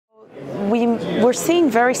We're seeing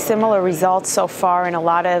very similar results so far in a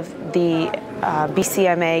lot of the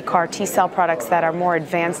BCMA CAR T-cell products that are more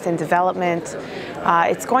advanced in development.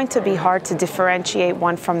 It's going to be hard to differentiate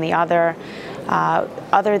one from the other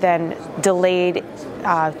than delayed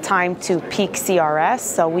time to peak CRS.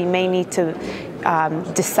 So we may need to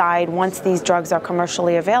decide once these drugs are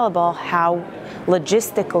commercially available how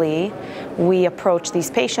logistically we approach these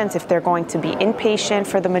patients, if they're going to be inpatient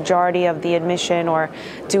for the majority of the admission or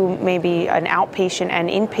do maybe an outpatient and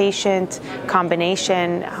inpatient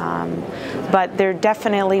combination. But there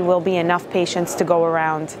definitely will be enough patients to go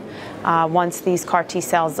around once these CAR T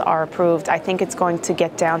cells are approved. I think it's going to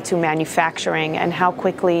get down to manufacturing and how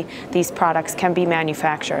quickly these products can be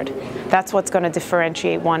manufactured. That's what's going to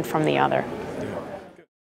differentiate one from the other.